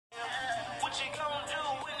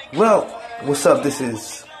Well, what's up? This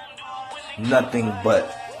is Nothing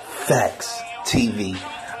But Facts TV.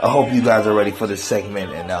 I hope you guys are ready for this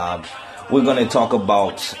segment, and we're going to talk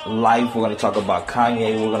about life. We're going to talk about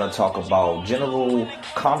Kanye. We're going to talk about general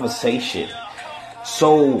conversation.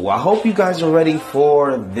 So I hope you guys are ready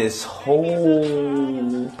for this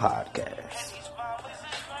whole podcast.